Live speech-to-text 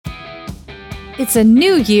It's a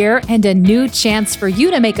new year and a new chance for you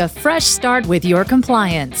to make a fresh start with your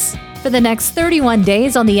compliance. For the next 31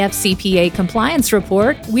 days on the FCPA Compliance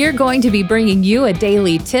Report, we're going to be bringing you a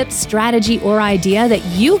daily tip, strategy, or idea that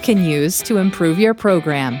you can use to improve your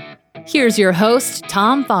program. Here's your host,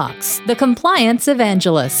 Tom Fox, the Compliance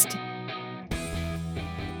Evangelist.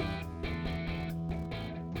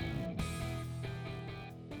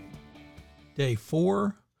 Day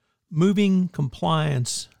 4, moving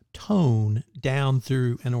compliance tone down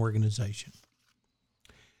through an organization.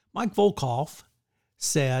 Mike Volkov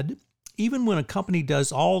said, even when a company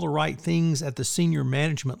does all the right things at the senior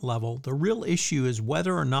management level, the real issue is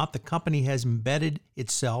whether or not the company has embedded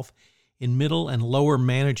itself in middle and lower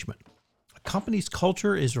management. A company's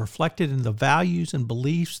culture is reflected in the values and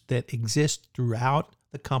beliefs that exist throughout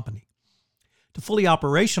the company. To fully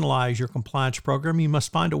operationalize your compliance program, you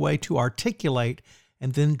must find a way to articulate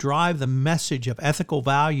and then drive the message of ethical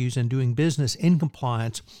values and doing business in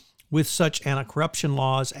compliance with such anti-corruption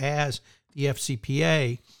laws as the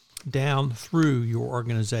FCPA down through your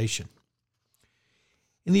organization.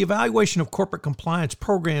 In the Evaluation of Corporate Compliance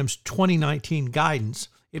Programs 2019 guidance,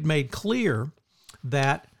 it made clear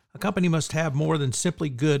that a company must have more than simply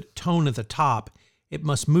good tone at the top. It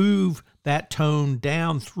must move that tone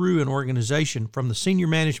down through an organization from the senior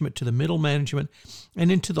management to the middle management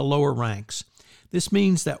and into the lower ranks. This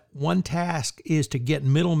means that one task is to get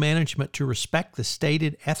middle management to respect the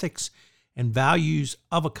stated ethics and values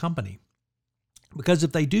of a company. Because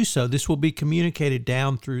if they do so, this will be communicated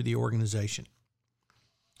down through the organization.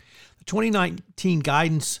 The 2019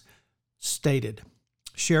 guidance stated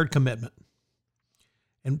shared commitment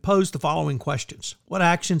and posed the following questions. What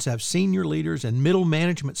actions have senior leaders and middle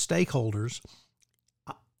management stakeholders,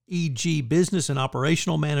 e.g. business and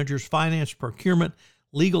operational managers, finance, procurement,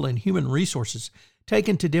 legal, and human resources,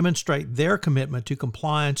 taken to demonstrate their commitment to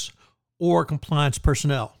compliance or compliance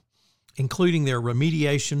personnel, including their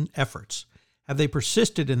remediation efforts? Have they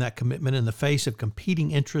persisted in that commitment in the face of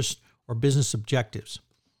competing interests or business objectives?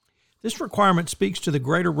 This requirement speaks to the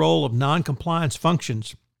greater role of non-compliance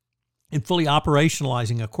functions in fully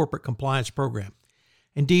operationalizing a corporate compliance program.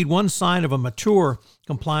 Indeed, one sign of a mature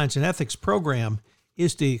compliance and ethics program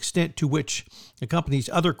is the extent to which the company's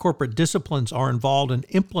other corporate disciplines are involved in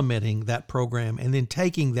implementing that program and then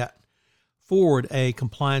taking that forward a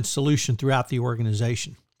compliance solution throughout the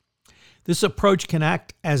organization. This approach can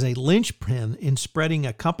act as a linchpin in spreading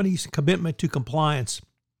a company's commitment to compliance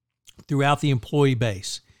throughout the employee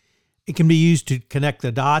base. It can be used to connect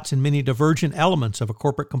the dots in many divergent elements of a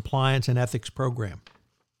corporate compliance and ethics program.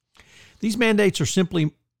 These mandates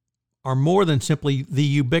are more than simply the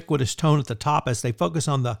ubiquitous tone at the top as they focus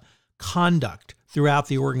on the conduct throughout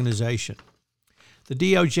the organization. The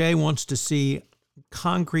DOJ wants to see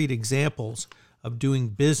concrete examples of doing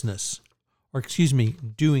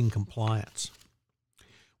compliance.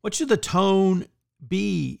 What should the tone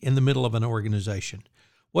be in the middle of an organization?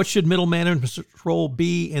 What should middle management's role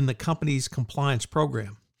be in the company's compliance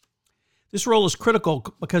program? This role is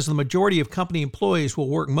critical because the majority of company employees will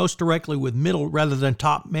work most directly with middle rather than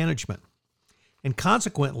top management. And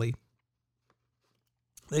consequently,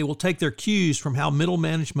 they will take their cues from how middle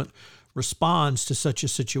management responds to such a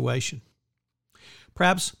situation.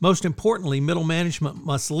 Perhaps most importantly, middle management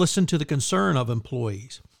must listen to the concern of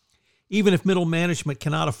employees. Even if middle management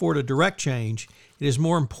cannot afford a direct change, it is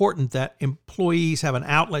more important that employees have an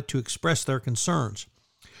outlet to express their concerns.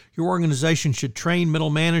 Your organization should train middle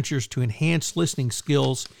managers to enhance listening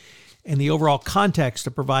skills and the overall context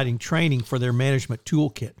of providing training for their management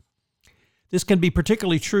toolkit. This can be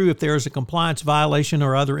particularly true if there is a compliance violation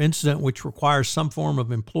or other incident which requires some form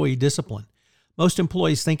of employee discipline. Most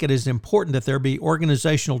employees think it is important that there be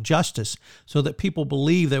organizational justice so that people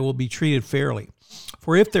believe they will be treated fairly.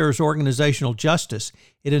 For if there is organizational justice,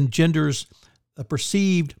 it engenders a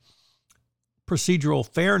perceived procedural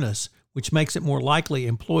fairness, which makes it more likely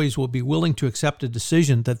employees will be willing to accept a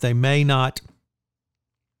decision that they may not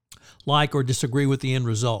like or disagree with the end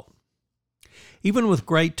result. Even with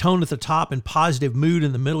great tone at the top and positive mood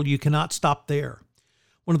in the middle, you cannot stop there.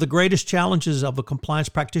 One of the greatest challenges of a compliance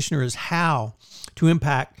practitioner is how to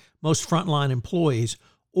impact most frontline employees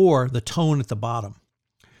or the tone at the bottom.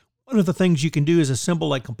 One of the things you can do is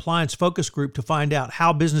assemble a compliance focus group to find out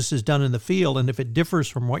how business is done in the field and if it differs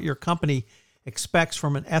from what your company expects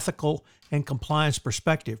from an ethical and compliance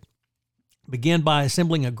perspective. Begin by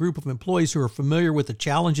assembling a group of employees who are familiar with the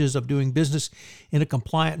challenges of doing business in a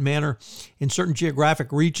compliant manner in certain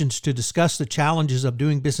geographic regions to discuss the challenges of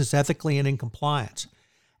doing business ethically and in compliance.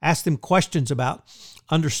 Ask them questions about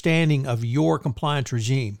understanding of your compliance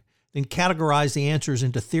regime. Then categorize the answers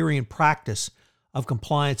into theory and practice of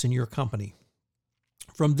compliance in your company.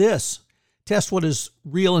 From this, test what is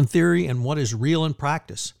real in theory and what is real in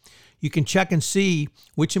practice. You can check and see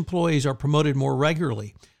which employees are promoted more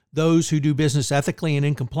regularly, those who do business ethically and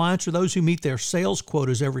in compliance, or those who meet their sales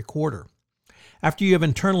quotas every quarter. After you have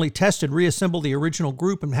internally tested, reassemble the original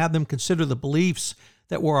group and have them consider the beliefs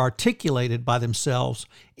that were articulated by themselves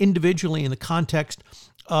individually in the context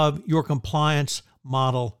of your compliance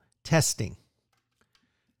model testing.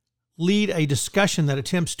 Lead a discussion that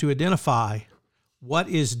attempts to identify what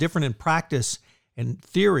is different in practice and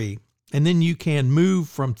theory, and then you can move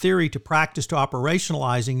from theory to practice to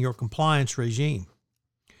operationalizing your compliance regime.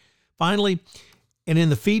 Finally, and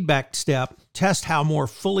in the feedback step, test how more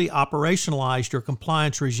fully operationalized your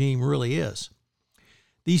compliance regime really is.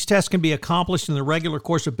 These tests can be accomplished in the regular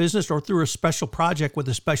course of business or through a special project with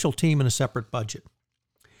a special team and a separate budget.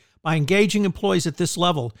 By engaging employees at this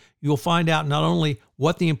level, you will find out not only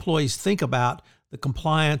what the employees think about the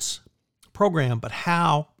compliance program, but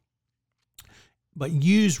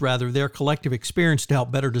use their collective experience to help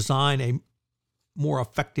better design a more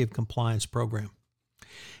effective compliance program.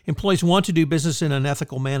 Employees want to do business in an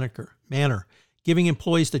ethical manner. Giving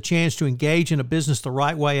employees the chance to engage in a business the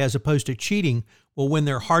right way as opposed to cheating will win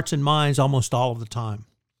their hearts and minds almost all of the time.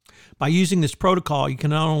 By using this protocol, you can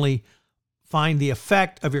not only find the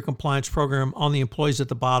effect of your compliance program on the employees at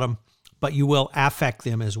the bottom, but you will affect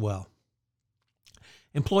them as well.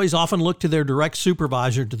 Employees often look to their direct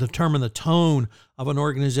supervisor to determine the tone of an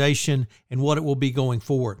organization and what it will be going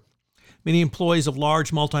forward. Many employees of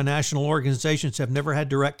large multinational organizations have never had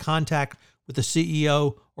direct contact with the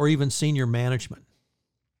CEO or even senior management.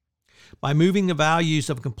 By moving the values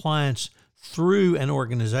of compliance through an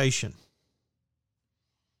organization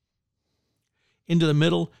into the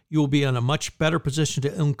middle, you will be in a much better position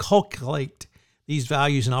to inculcate these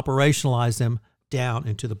values and operationalize them down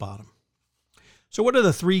into the bottom. So what are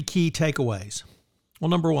the 3 key takeaways? Well,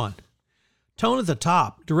 number 1, tone at the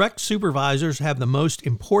top. Direct supervisors have the most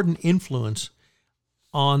important influence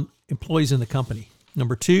on employees in the company.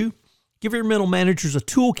 Number 2, give your middle managers a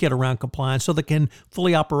toolkit around compliance so they can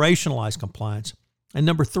fully operationalize compliance. And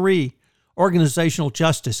number 3, organizational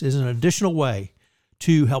justice is an additional way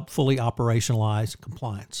to help fully operationalize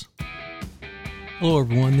compliance. Hello,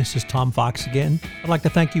 everyone. This is Tom Fox again. I'd like to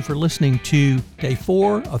thank you for listening to Day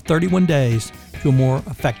 4 of 31 Days to a More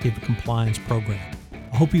Effective Compliance Program.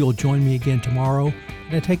 I hope you'll join me again tomorrow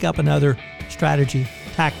and I take up another strategy,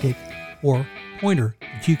 tactic, or pointer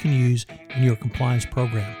that you can use in your compliance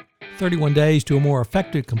program. 31 Days to a More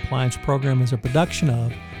Effective Compliance Program is a production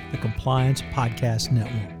of the Compliance Podcast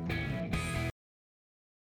Network.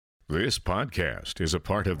 This podcast is a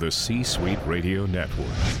part of the C-Suite Radio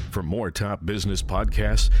Network. For more top business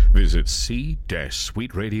podcasts, visit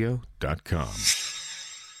c-suiteradio.com.